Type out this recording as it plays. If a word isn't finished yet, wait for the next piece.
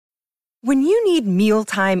When you need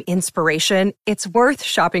mealtime inspiration, it's worth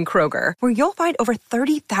shopping Kroger, where you'll find over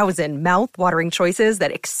 30,000 mouth-watering choices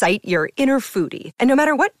that excite your inner foodie. And no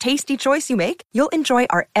matter what tasty choice you make, you'll enjoy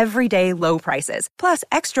our everyday low prices, plus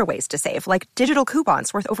extra ways to save, like digital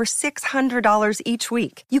coupons worth over $600 each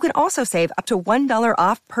week. You can also save up to $1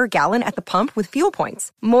 off per gallon at the pump with fuel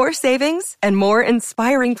points. More savings and more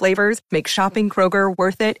inspiring flavors make shopping Kroger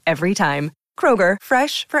worth it every time. Kroger,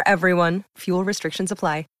 fresh for everyone. Fuel restrictions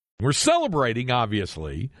apply. We're celebrating,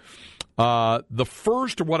 obviously, the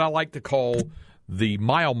first of what I like to call the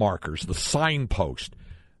mile markers, the signpost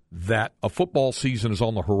that a football season is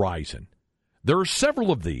on the horizon. There are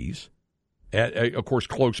several of these, of course,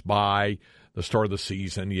 close by the start of the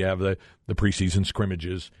season. You have the preseason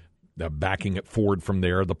scrimmages, backing it forward from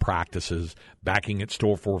there, the practices, backing it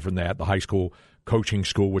still forward from that, the high school coaching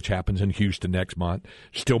school, which happens in Houston next month,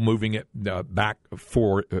 still moving it back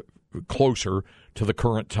forward, closer to the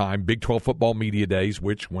current time. Big 12 football media days,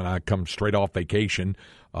 which when I come straight off vacation,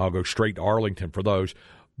 I'll go straight to Arlington for those.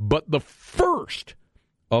 But the first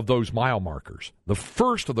of those mile markers, the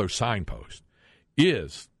first of those signposts,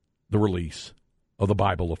 is the release of the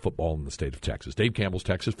Bible of football in the state of Texas. Dave Campbell's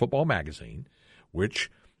Texas Football Magazine, which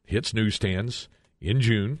hits newsstands in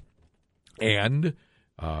June, and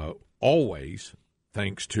always,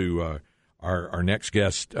 thanks to our next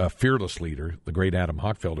guest, fearless leader, the great Adam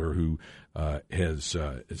Hochfelder, who has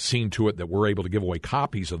seen to it that we're able to give away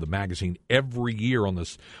copies of the magazine every year on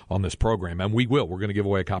this program, and we will. We're going to give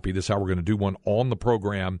away a copy this hour. We're going to do one on the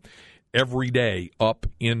program every day up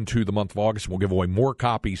into the month of August. We'll give away more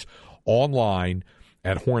copies online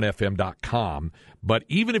at hornfm.com. But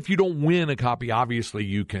even if you don't win a copy, obviously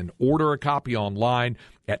you can order a copy online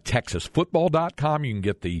at texasfootball.com. You can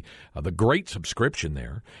get the great subscription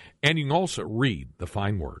there. And you can also read the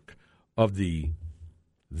fine work of the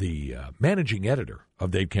managing editor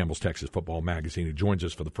of Dave Campbell's Texas Football Magazine, who joins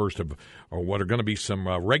us for the first of what are going to be some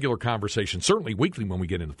regular conversations, certainly weekly when we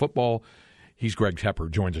get into football. He's Greg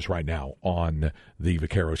Tepper, joins us right now on the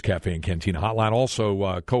Vaqueros Cafe and Cantina Hotline.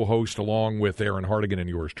 Also co-host along with Aaron Hardigan and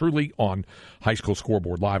yours truly on High School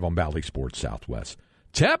Scoreboard Live on Valley Sports Southwest.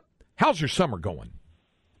 Tep, how's your summer going?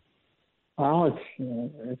 Well,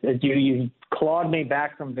 you clawed me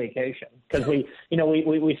back from vacation because we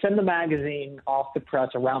send the magazine off the press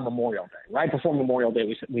around Memorial Day. Right before Memorial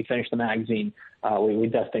Day, we finish the magazine. We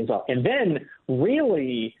dust things off, and then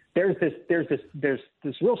really there's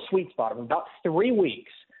this real sweet spot of about 3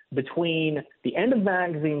 weeks between the end of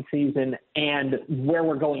magazine season and where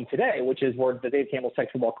we're going today, which is where the Dave Campbell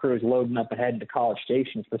Texas Football crew is loading up ahead to College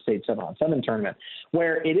Station for the state 7-on-7 tournament,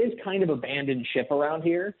 where it is kind of abandoned ship around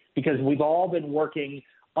here because we've all been working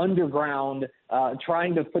underground,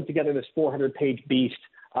 trying to put together this 400-page beast.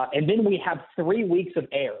 And then we have 3 weeks of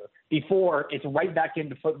air before it's right back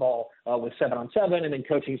into football with 7-on-7 and then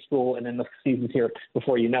coaching school, and then the season's here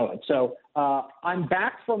before you know it. So I'm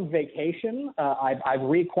back from vacation. I've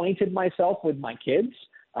reacquainted myself with my kids.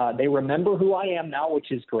 They remember who I am now,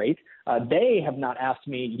 which is great. They have not asked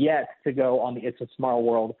me yet to go on the It's a Small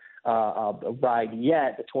World ride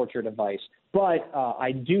yet, the torture device. But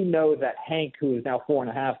I do know that Hank, who is now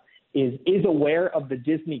 4.5, is aware of the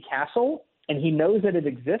Disney Castle, and he knows that it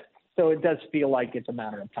exists. So it does feel like it's a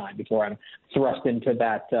matter of time before I'm thrust into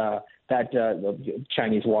that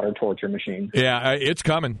Chinese water torture machine. Yeah, it's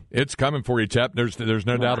coming. It's coming for you, Tep. There's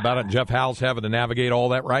no doubt about it. Jeff Howell's having to navigate all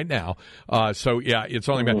that right now. So yeah, it's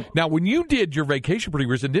only been now. When you did your vacation pretty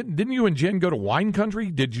recent, didn't you and Jen go to wine country?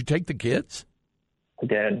 Did you take the kids? I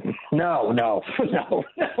did. No.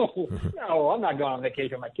 I'm not going on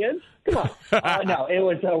vacation with my kids. Come on. No, it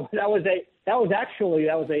was that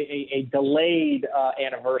was a delayed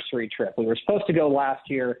anniversary trip. We were supposed to go last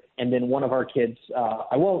year, and then one of our kids,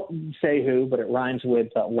 I won't say who, but it rhymes with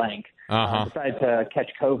Lank, decided to catch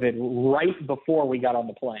COVID right before we got on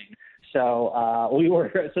the plane. So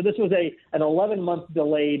this was an 11-month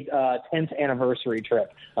delayed 10th anniversary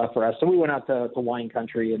trip for us. So we went out to wine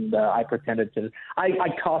country, and I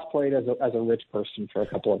cosplayed as a rich person for a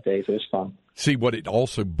couple of days. It was fun. See, what it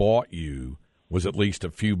also bought you was at least a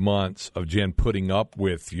few months of Jen putting up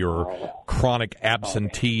with your chronic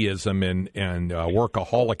absenteeism and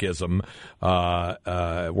workaholism,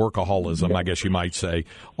 I guess you might say,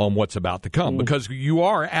 on what's about to come. Because you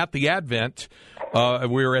are at the advent.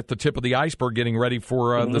 We're at the tip of the iceberg getting ready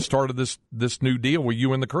for the start of this new deal with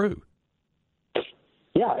you and the crew.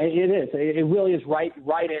 Yeah, it is. It really is right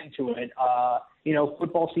into it.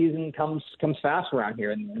 Football season comes fast around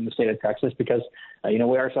here in the state of Texas because, we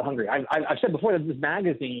are so hungry. I've said before that this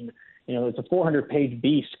magazine, it's a 400-page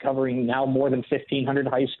beast covering now more than 1,500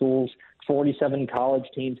 high schools, 47 college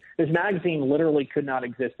teams. This magazine literally could not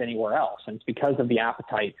exist anywhere else, and it's because of the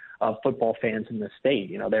appetite of football fans in the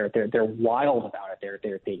state. They're wild about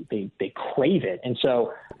it. They crave it, and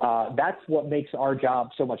so that's what makes our job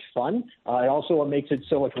so much fun. And also what makes it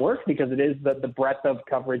so much work, because it is the breadth of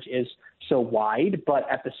coverage is so wide, but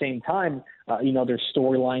at the same time, there's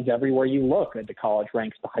storylines everywhere you look, at the college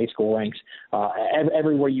ranks, the high school ranks,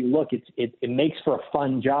 everywhere you look. It makes for a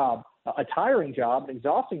fun job, a tiring job, an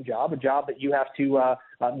exhausting job, a job that you have to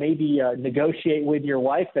maybe negotiate with your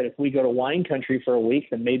wife that if we go to wine country for a week,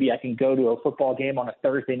 then maybe I can go to a football game on a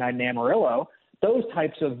Thursday night in Amarillo. Those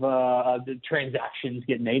types of the transactions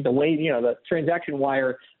get made. The way the transaction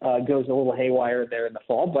wire goes a little haywire there in the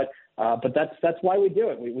fall, but that's why we do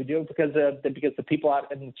it. We do it because the people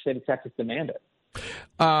out in the state of Texas demand it.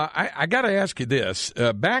 I got to ask you this.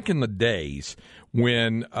 Back in the days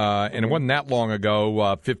when, and it wasn't that long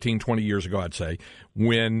ago, 15, 20 years ago, I'd say,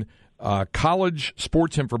 when college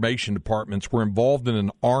sports information departments were involved in an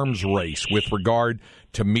arms race with regard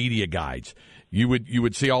to media guides. You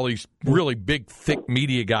would see all these really big, thick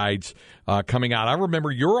media guides coming out. I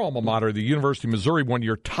remember your alma mater, the University of Missouri, one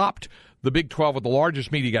year topped the Big 12 with the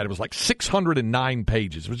largest media guide. It was like 609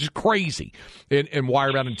 pages. It was just crazy. And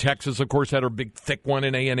Wirebound in Texas, of course, had a big, thick one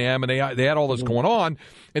in A&M, and they had all this going on.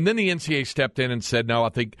 And then the NCAA stepped in and said, no, I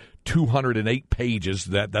think 208 pages,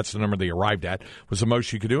 that's the number they arrived at, was the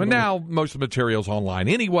most you could do. And now most of the material's online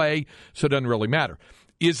anyway, so it doesn't really matter.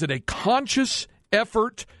 Is it a conscious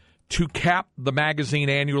effort to cap the magazine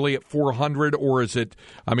annually at 400, or is it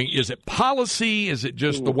policy? Is it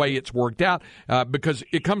just the way it's worked out? Because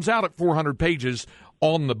it comes out at 400 pages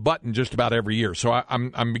on the button just about every year. So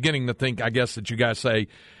I'm beginning to think, I guess, that you guys say,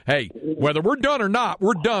 hey, whether we're done or not,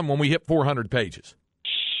 we're done when we hit 400 pages.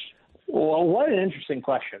 Well, what an interesting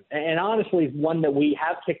question. And honestly, one that we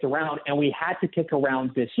have kicked around, and we had to kick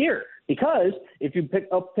around this year. Because if you pick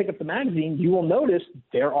up the magazine, you will notice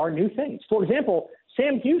there are new things. For example,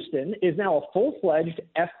 Sam Houston is now a full-fledged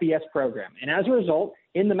FBS program. And as a result,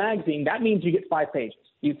 in the magazine, that means you get 5 pages.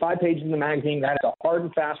 You get 5 pages in the magazine. That is a hard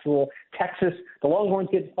and fast rule. Texas, the Longhorns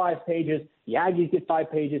get 5 pages. The Aggies get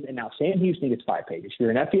 5 pages. And now Sam Houston gets 5 pages. If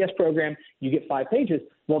you're an FBS program, you get 5 pages.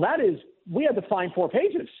 Well, we had to find 4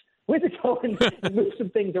 pages. We had to go and move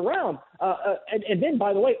some things around. And then,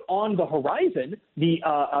 by the way, on the horizon, the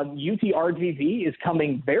UT-RGV is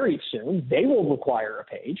coming very soon. They will require a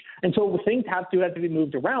page. And so things have to be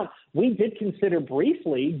moved around. We did consider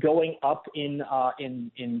briefly going up in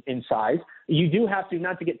size. You do have to,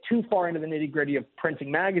 not to get too far into the nitty-gritty of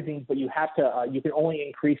printing magazines, but you have to. You can only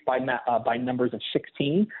increase by numbers of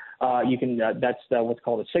 16. That's what's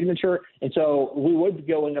called a signature. And so we would be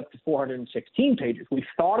going up to 416 pages. We've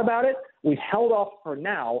thought about it. We've held off for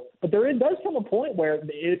now, but does come a point where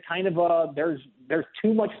it kind of there's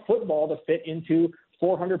too much football to fit into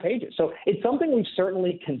 400 pages. So it's something we've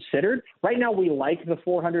certainly considered. Right now we like the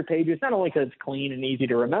 400 pages, not only because it's clean and easy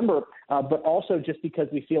to remember, but also just because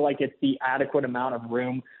we feel like it's the adequate amount of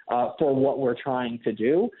room for what we're trying to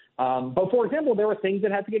do. But, for example, there were things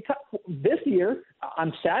that had to get cut. This year,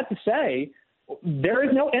 I'm sad to say, there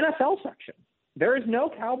is no NFL section. There is no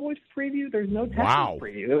Cowboys preview. There's no Texas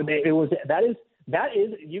preview. That is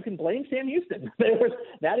you can blame Sam Houston. We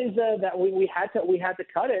had to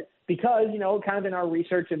cut it because, kind of in our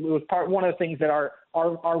research, it was one of the things that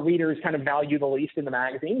our readers kind of value the least in the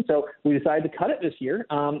magazine. So we decided to cut it this year.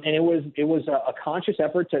 And it was a conscious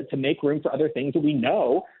effort to make room for other things that we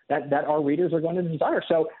know that our readers are going to desire.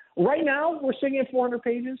 So right now we're sitting at 400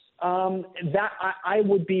 pages. That I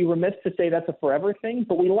would be remiss to say that's a forever thing,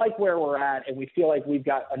 but we like where we're at, and we feel like we've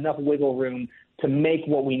got enough wiggle room to make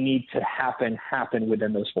what we need to happen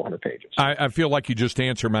within those 400 pages. I feel like you just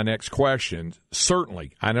answered my next question.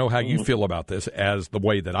 Certainly, I know how you feel about this as the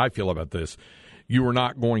way that I feel about this. You were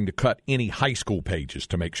not going to cut any high school pages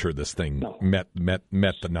to make sure this thing met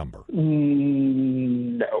the number.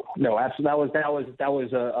 No, absolutely. That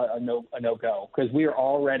was a no go, because we are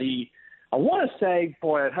already. I want to say,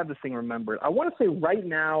 boy, I have this thing remembered. I want to say right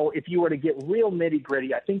now, if you were to get real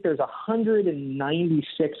nitty-gritty, I think there's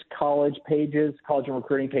 196 college and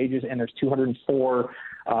recruiting pages, and there's 204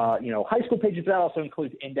 high school pages. That also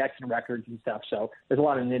includes index and records and stuff. So there's a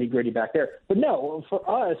lot of nitty-gritty back there. But no, for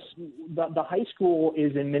us, the high school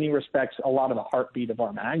is in many respects a lot of the heartbeat of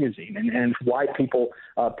our magazine, and why people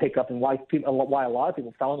pick up and why a lot of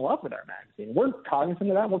people fell in love with our magazine. We're cognizant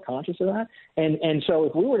of that. We're conscious of that. And so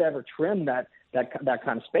if we were to ever trim that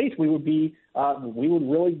kind of space, we would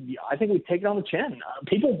really, I think we'd take it on the chin.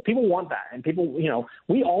 People want that, and people,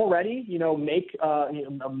 we already,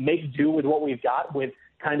 make do with what we've got with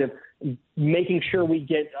kind of making sure we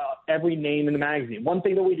get every name in the magazine. One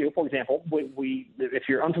thing that we do, for example, if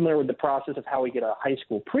you're unfamiliar with the process of how we get a high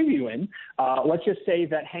school preview in, let's just say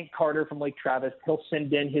that Hank Carter from Lake Travis, he'll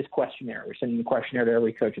send in his questionnaire. We're sending the questionnaire to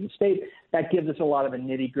every coach in the state. That gives us a lot of the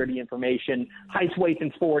nitty-gritty information, heights, weights,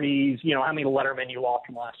 and 40s, how many Letterman you lost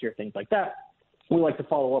from last year, things like that. We like to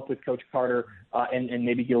follow up with Coach Carter and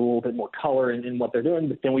maybe get a little bit more color in what they're doing,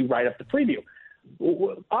 but then we write up the preview.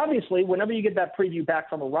 Obviously, whenever you get that preview back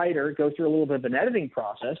from a writer, it goes through a little bit of an editing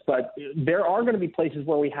process, but there are going to be places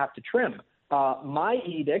where we have to trim. My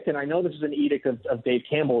edict, and I know this is an edict of Dave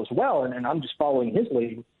Campbell as well, and I'm just following his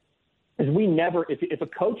lead, is we never, if a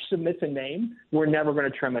coach submits a name, we're never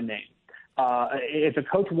going to trim a name. If a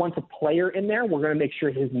coach wants a player in there, we're going to make sure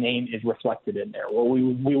his name is reflected in there. Well,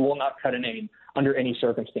 we will not cut a name under any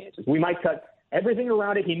circumstances. We might cut everything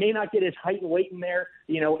around it. He may not get his height and weight in there,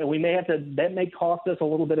 and we may have to, that may cost us a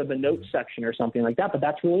little bit of a notes section or something like that, but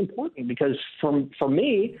that's really important because for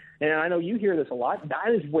me, and I know you hear this a lot,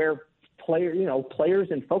 that is where players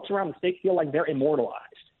and folks around the state feel like they're immortalized,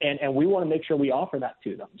 and we want to make sure we offer that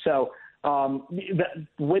to them. So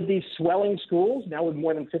with these swelling schools, now with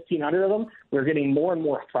more than 1,500 of them, we're getting more and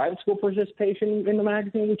more private school participation in the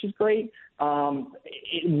magazine, which is great.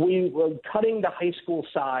 We're cutting the high school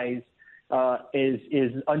size is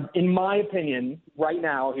in my opinion, right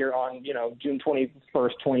now here on June 21st,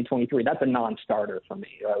 2023. That's a non-starter for me.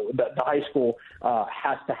 The high school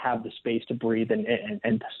has to have the space to breathe and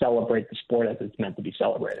to celebrate the sport as it's meant to be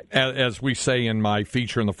celebrated. As we say in my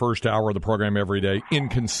feature in the first hour of the program every day,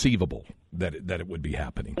 inconceivable that it would be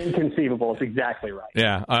happening. Inconceivable. It's exactly right.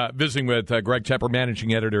 Yeah. Visiting with Greg Tepper,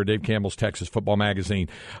 managing editor, Dave Campbell's Texas Football Magazine.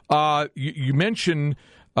 You mentioned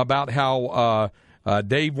about how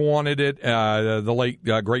Dave wanted it, the late,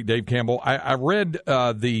 great Dave Campbell. I read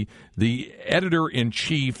the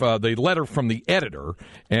editor-in-chief, the letter from the editor,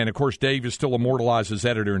 and, of course, Dave is still immortalized as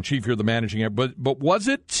editor-in-chief. You're the managing editor. But was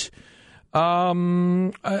it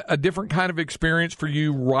a different kind of experience for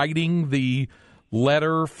you writing the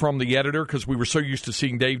letter from the editor? Because we were so used to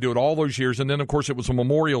seeing Dave do it all those years, and then, of course, it was a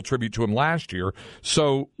memorial tribute to him last year.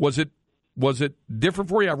 So was it different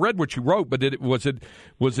for you? I read what you wrote, but was it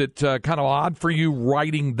kind of odd for you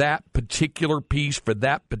writing that particular piece for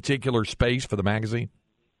that particular space for the magazine?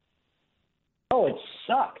 Oh, it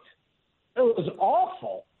sucked. It was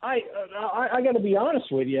awful. I got to be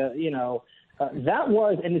honest with you. That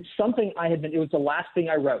was, and it's something it was the last thing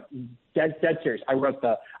I wrote. Dead serious. I wrote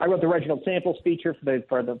the Reginald Samples feature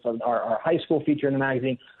for our high school feature in the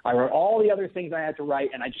magazine. I wrote all the other things I had to write,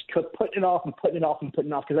 and I just kept putting it off because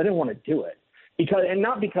I didn't want to do it.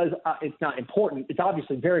 Not because it's not important. It's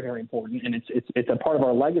obviously very, very important, and it's a part of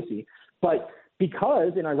our legacy. But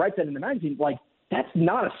because, and I write that in the magazine, like that's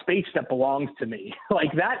not a space that belongs to me.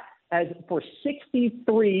 Like that, as for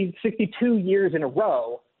 62 years in a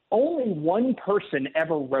row, only one person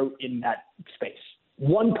ever wrote in that space.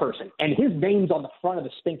 One person, and his name's on the front of the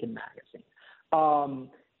stinking magazine.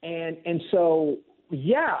 And so,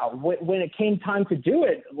 yeah, when it came time to do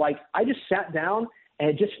it, like I just sat down and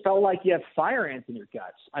it just felt like you have fire ants in your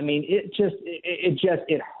guts. I mean,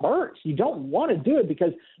 it hurts. You don't want to do it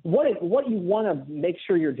because what you want to make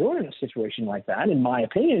sure you're doing in a situation like that, in my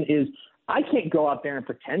opinion, is I can't go out there and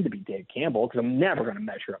pretend to be Dave Campbell because I'm never going to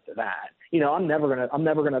measure up to that. I'm never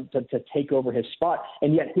going to take over his spot.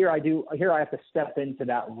 And yet here I have to step into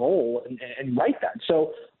that role and write that.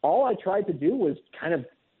 So all I tried to do was kind of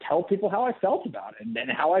tell people how I felt about it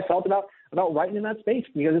and how I felt about writing in that space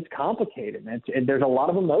because it's complicated and there's a lot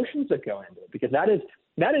of emotions that go into it because that is,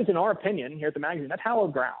 in our opinion, here at the magazine, that's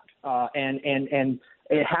hallowed ground. And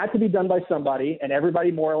it had to be done by somebody, and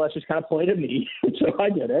everybody more or less just kind of pointed at me, so I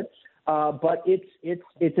did it. But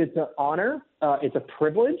it's an honor. It's a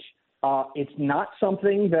privilege. It's not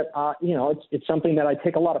something that it's something that I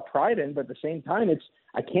take a lot of pride in. But at the same time,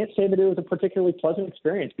 I can't say that it was a particularly pleasant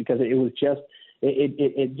experience because it was just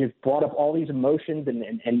it just brought up all these emotions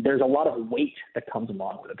and there's a lot of weight that comes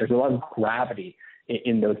along with it. There's a lot of gravity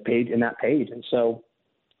in that page, and so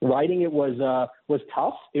writing it was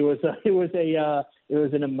tough. It was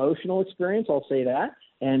an emotional experience. I'll say that.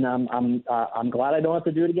 And I'm glad I don't have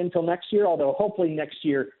to do it again until next year. Although hopefully next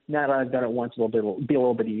year, now that I've done it once, it'll be a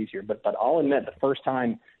little bit easier. But I'll admit, the first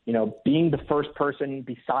time, being the first person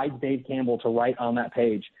besides Dave Campbell to write on that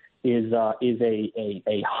page is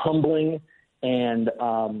a humbling and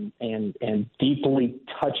deeply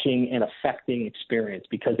touching and affecting experience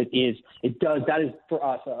because that is for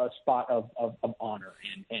us a spot of honor.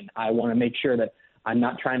 And I want to make sure that I'm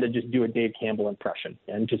not trying to just do a Dave Campbell impression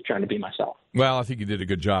and just trying to be myself. Well, I think you did a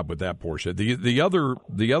good job with that portion. The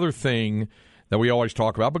other thing that we always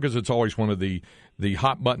talk about because it's always one of the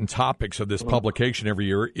hot-button topics of this publication every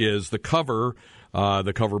year is the cover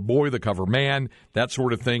boy, the cover man, that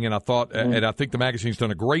sort of thing. And I thought, and I think the magazine's done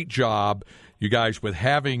a great job, you guys, with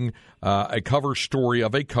having a cover story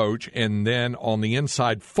of a coach, and then on the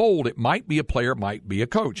inside fold, it might be a player, it might be a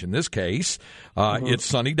coach. In this case, it's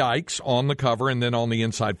Sonny Dykes on the cover, and then on the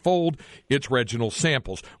inside fold, it's Reginald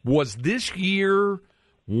Samples. Was this year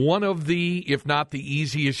one of the, if not the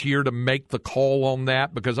easiest year to make the call on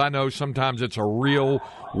that? Because I know sometimes it's a real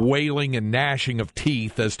wailing and gnashing of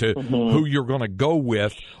teeth as to who you're going to go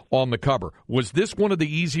with on the cover. Was this one of the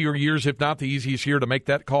easier years, if not the easiest year, to make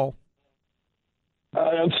that call?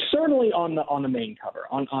 Certainly on the main cover,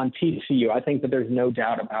 on TCU. I think that there's no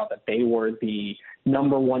doubt about that they were the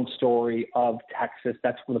number one story of Texas.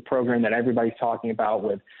 That's the program that everybody's talking about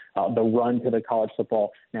with the run to the college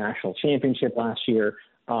football national championship last year.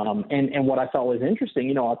 And what I thought was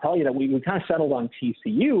interesting, I'll tell you that we kind of settled on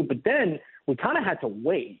TCU, but then we kind of had to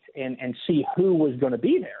wait and see who was going to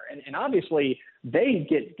be there. And obviously they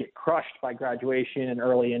get crushed by graduation and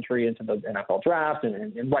early entry into the NFL draft,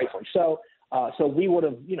 and rightfully so. So we would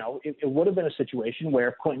have, it would have been a situation where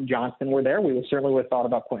if Quentin Johnston were there, we would certainly have thought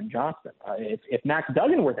about Quentin Johnston. If Max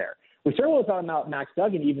Duggan were there, we certainly would have thought about Max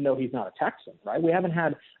Duggan, even though he's not a Texan, right? We haven't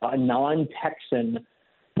had a non-Texan.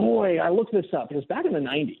 Boy, I looked this up. It was back in the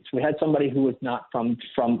 90s. We had somebody who was not from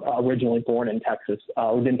originally born in Texas,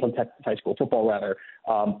 who didn't play Texas high school football, rather,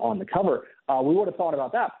 on the cover. We would have thought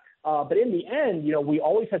about that. But in the end, we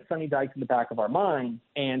always had Sonny Dykes in the back of our mind.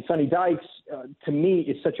 And Sonny Dykes, to me,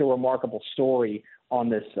 is such a remarkable story on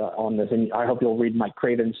this. And I hope you'll read Mike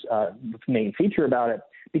Craven's main feature about it,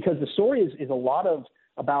 because the story is a lot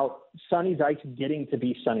about Sonny Dykes getting to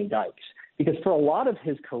be Sonny Dykes. Because for a lot of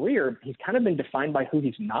his career, he's kind of been defined by who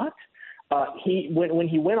he's not. When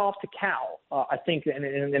he went off to Cal, I think, and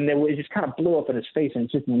it just kind of blew up in his face, and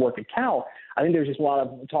it just didn't work at Cal. I think there's just a lot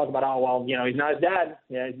of talk about, he's not his dad.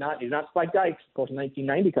 Yeah, he's not Spike Dykes. Of course,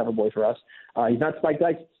 1990 cover boy for us. He's not Spike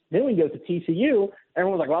Dykes. Then when he goes to TCU,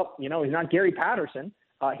 everyone was like, he's not Gary Patterson.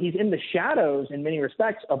 He's in the shadows in many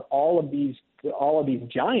respects of all of these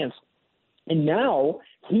giants. And now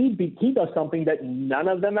he does something that none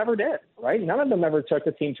of them ever did, right? None of them ever took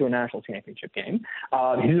the team to a national championship game.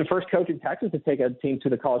 He's the first coach in Texas to take a team to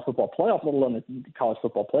the college football playoff, let alone the college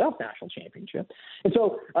football playoff national championship. And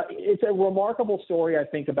so it's a remarkable story, I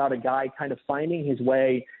think, about a guy kind of finding his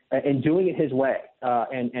way and doing it his way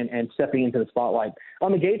and stepping into the spotlight.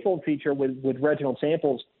 On the gatefold feature with Reginald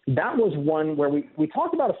Samples, that was one where we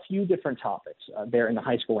talked about a few different topics there in the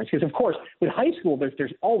high school range. Because, of course, with high school,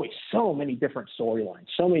 there's always so many different storylines,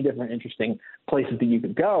 so many different interesting places that you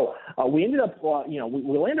could go. We ended up,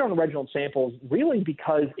 we landed on Reginald Samples really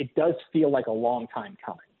because it does feel like a long time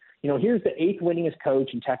coming. Here's the 8th winningest coach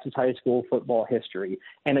in Texas high school football history,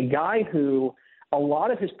 and a guy who a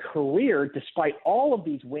lot of his career, despite all of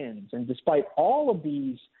these wins and despite all of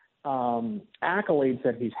these accolades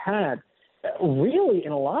that he's had, really,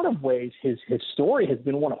 in a lot of ways, his story has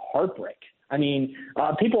been one of heartbreak. I mean,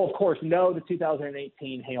 people, of course, know the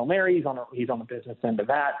 2018 Hail Mary. He's on the business end of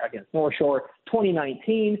that against North Shore.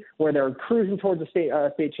 2019, where they're cruising towards the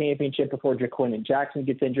state championship before Jaquin Jackson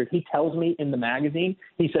gets injured. He tells me in the magazine,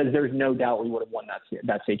 he says there's no doubt we would have won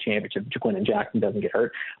that state championship if Jaquin Jackson doesn't get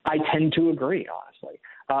hurt. I tend to agree, honestly.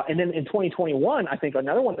 And then in 2021, I think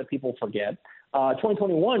another one that people forget,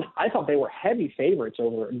 2021, I thought they were heavy favorites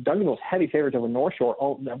over – Duggan was heavy favorites over North Shore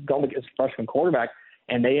going against freshman quarterback.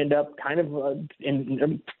 And they end up kind of,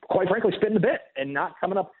 quite frankly, spitting the bit and not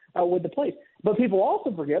coming up with the place. But people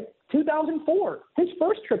also forget 2004, his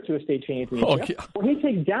first trip to a state championship, where he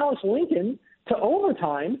takes Dallas Lincoln to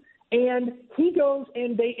overtime, and he goes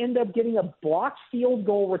and they end up getting a blocked field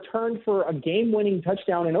goal returned for a game-winning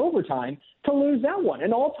touchdown in overtime to lose that one,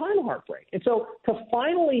 an all-time heartbreak. And so to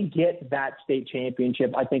finally get that state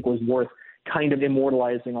championship, I think, was worth kind of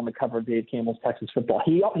immortalizing on the cover of Dave Campbell's Texas Football.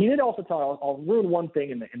 He did also tell, I'll ruin one thing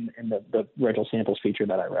in the Reginald Samples feature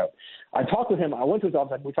that I wrote. I talked with him. I went to his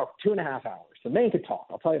office. We talked 2.5 hours. The man could talk.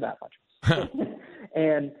 I'll tell you that much.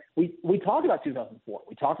 And we talked about 2004.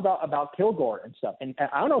 We talked about Kilgore and stuff. And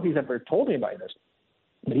I don't know if he's ever told anybody this,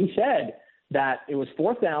 but he said that it was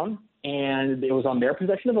 4th down and it was on their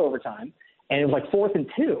possession of overtime, and it was like 4th and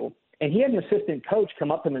 2. And he had an assistant coach come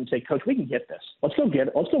up to him and say, "Coach, we can get this. Let's go get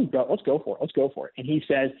it. Let's go for it." And he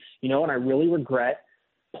says, and I really regret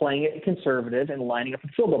playing it conservative and lining up for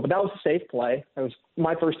the field goal. But that was a safe play. That was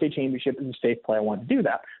my first state championship. It was a safe play. I wanted to do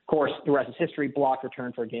that. Of course, the rest is history. Block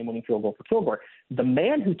return for a game-winning field goal for Kilgore. The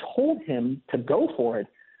man who told him to go for it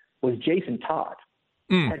was Jason Todd,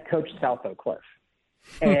 head coach of South Oak Cliff.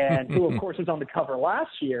 and who, of course, was on the cover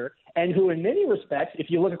last year, and who in many respects, if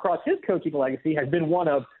you look across his coaching legacy, has been one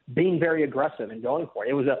of being very aggressive and going for it.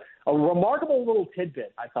 It was a remarkable little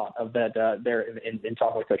tidbit, I thought, of that there in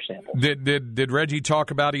talking with Coach Samples. Did Reggie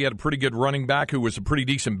talk about he had a pretty good running back who was a pretty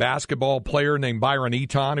decent basketball player named Byron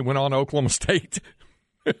Eaton who went on to Oklahoma State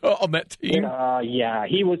on that team? Yeah,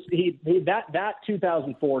 he was that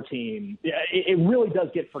 2004 team. It really does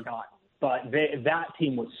get forgotten, but that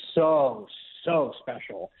team was so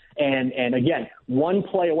special. And again, one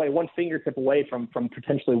play away, one fingertip away from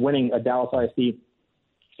potentially winning a Dallas ISD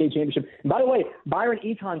state championship. And by the way, Byron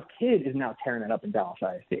Eaton's kid is now tearing it up in Dallas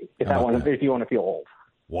ISD, if you want to feel old.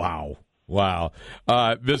 Wow.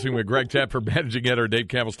 Visiting with Greg Tepper, managing editor, Dave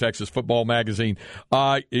Campbell's Texas Football Magazine.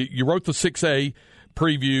 You wrote the 6A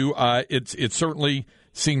preview. It certainly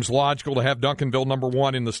seems logical to have Duncanville number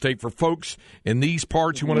 1 in the state. For folks in these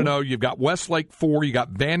parts, you want to know you've got Westlake 4, you got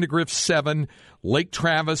Vandegrift 7, Lake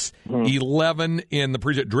Travis 11 in the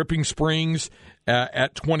precinct, Dripping Springs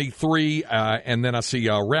at 23, and then I see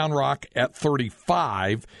Round Rock at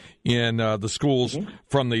 35 in the schools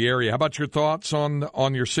from the area. How about your thoughts on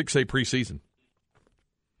your 6A preseason?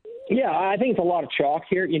 Yeah, I think it's a lot of chalk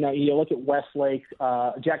here. You know, you look at Westlake,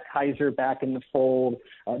 Jack Kaiser back in the fold.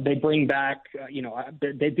 They bring back,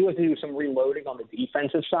 they do have to do some reloading on the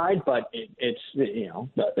defensive side, but it's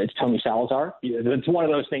Tony Salazar. It's one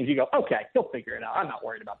of those things you go, okay, he'll figure it out. I'm not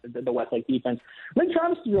worried about the Westlake defense. Lake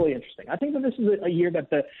Travis is really interesting. I think that this is a year that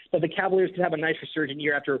the Cavaliers could have a nice resurgent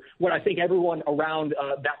year after what I think everyone around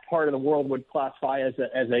that part of the world would classify as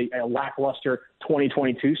a lackluster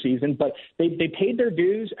 2022 season. But they paid their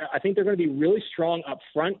dues. I think they're going to be really strong up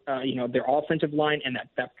front. Their offensive line and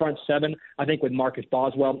that front seven, I think with Marcus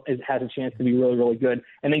Boswell has a chance to be really, really good.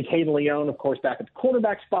 And then Caden Leone, of course, back at the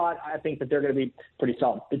quarterback spot, I think that they're going to be pretty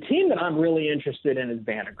solid. The team that I'm really interested in is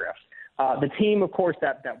Vandegrift. The team, of course,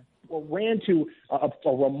 that ran to a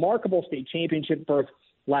remarkable state championship berth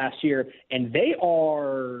last year, and they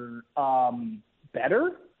are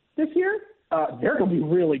better this year. They're going to be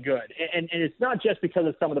really good. And it's not just because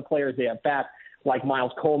of some of the players they have back, like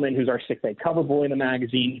Miles Coleman, who's our 6A cover boy in the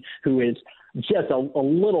magazine, who is just a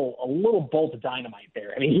little bolt of dynamite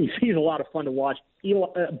there. I mean, he's a lot of fun to watch.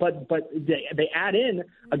 But they add in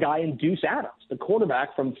a guy in Deuce Adams, the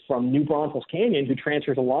quarterback from New Braunfels Canyon, who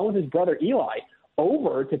transfers along with his brother Eli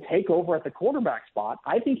over to take over at the quarterback spot.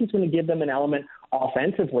 I think he's going to give them an element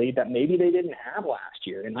offensively that maybe they didn't have last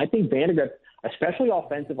year. And I think Vandegrift, especially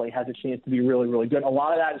offensively, has a chance to be really, really good. A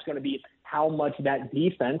lot of that is going to be how much that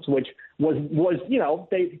defense, which was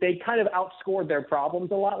they kind of outscored their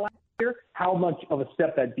problems a lot last year, how much of a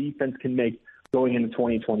step that defense can make going into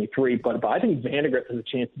 2023. But I think Vandegrift has a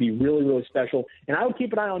chance to be really, really special. And I would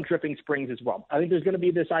keep an eye on Dripping Springs as well. I think there's going to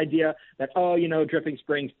be this idea that, Dripping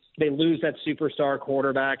Springs, they lose that superstar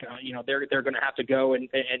quarterback. They're going to have to go and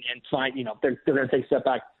find, they're going to take a step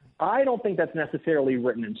back. I don't think that's necessarily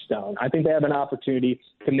written in stone. I think they have an opportunity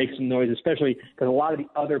to make some noise, especially because a lot of the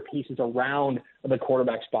other pieces around the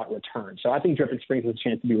quarterback spot return. So I think Dripping Springs has a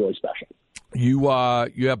chance to be really special. You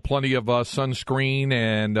have plenty of sunscreen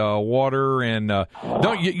and water, and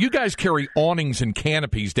don't you guys carry awnings and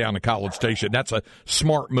canopies down to College Station? That's a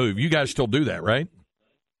smart move. You guys still do that, right?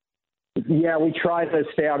 Yeah, we try to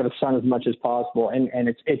stay out of the sun as much as possible, and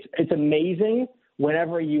it's amazing.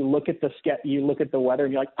 Whenever you look at the weather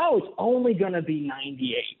and you're like, oh, it's only going to be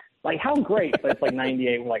 98. Like, how great, but it's like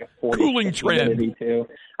 98 with like a 40 cooling trend. Too.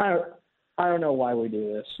 I don't know why we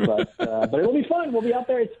do this, but it'll be fun. We'll be out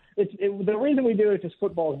there. The reason we do it is just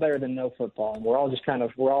football is better than no football, and we're all just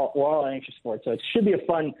we're all anxious for it. So it should be a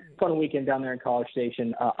fun weekend down there in College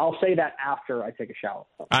Station. I'll say that after I take a shower.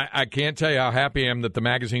 I can't tell you how happy I am that the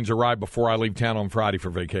magazines arrive before I leave town on Friday for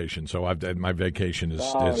vacation. So my vacation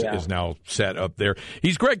is now set up there.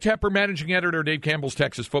 He's Greg Tepper, managing editor, Dave Campbell's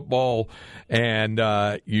Texas Football, and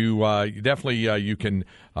you definitely you can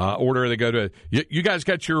order. They go to you guys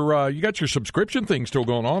got your subscription thing still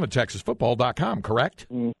going on at TexasFootball.com, correct?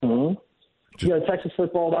 Mm-hmm. You go to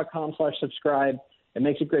TexasFootball.com/subscribe. It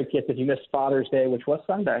makes a great gift if you missed Father's Day, which was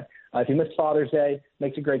Sunday. If you missed Father's Day,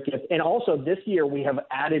 makes a great gift. And also this year we have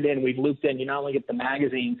we've looped in, you not only get the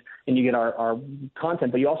magazines and you get our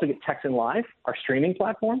content, but you also get Texan Live, our streaming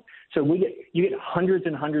platform. So you get hundreds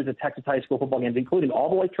and hundreds of Texas high school football games, including all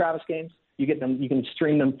the Lake Travis games. You get them. You can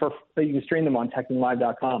stream them on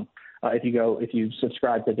TexanLive.com. If you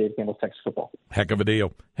subscribe to Dave Campbell's Texas Football. Heck of a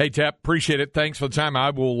deal. Hey, Tep, appreciate it. Thanks for the time. I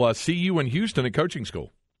will see you in Houston at coaching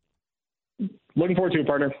school. Looking forward to it,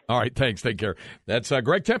 partner. All right, thanks. Take care. That's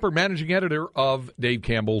Greg Tepper, managing editor of Dave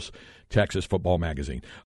Campbell's Texas Football Magazine.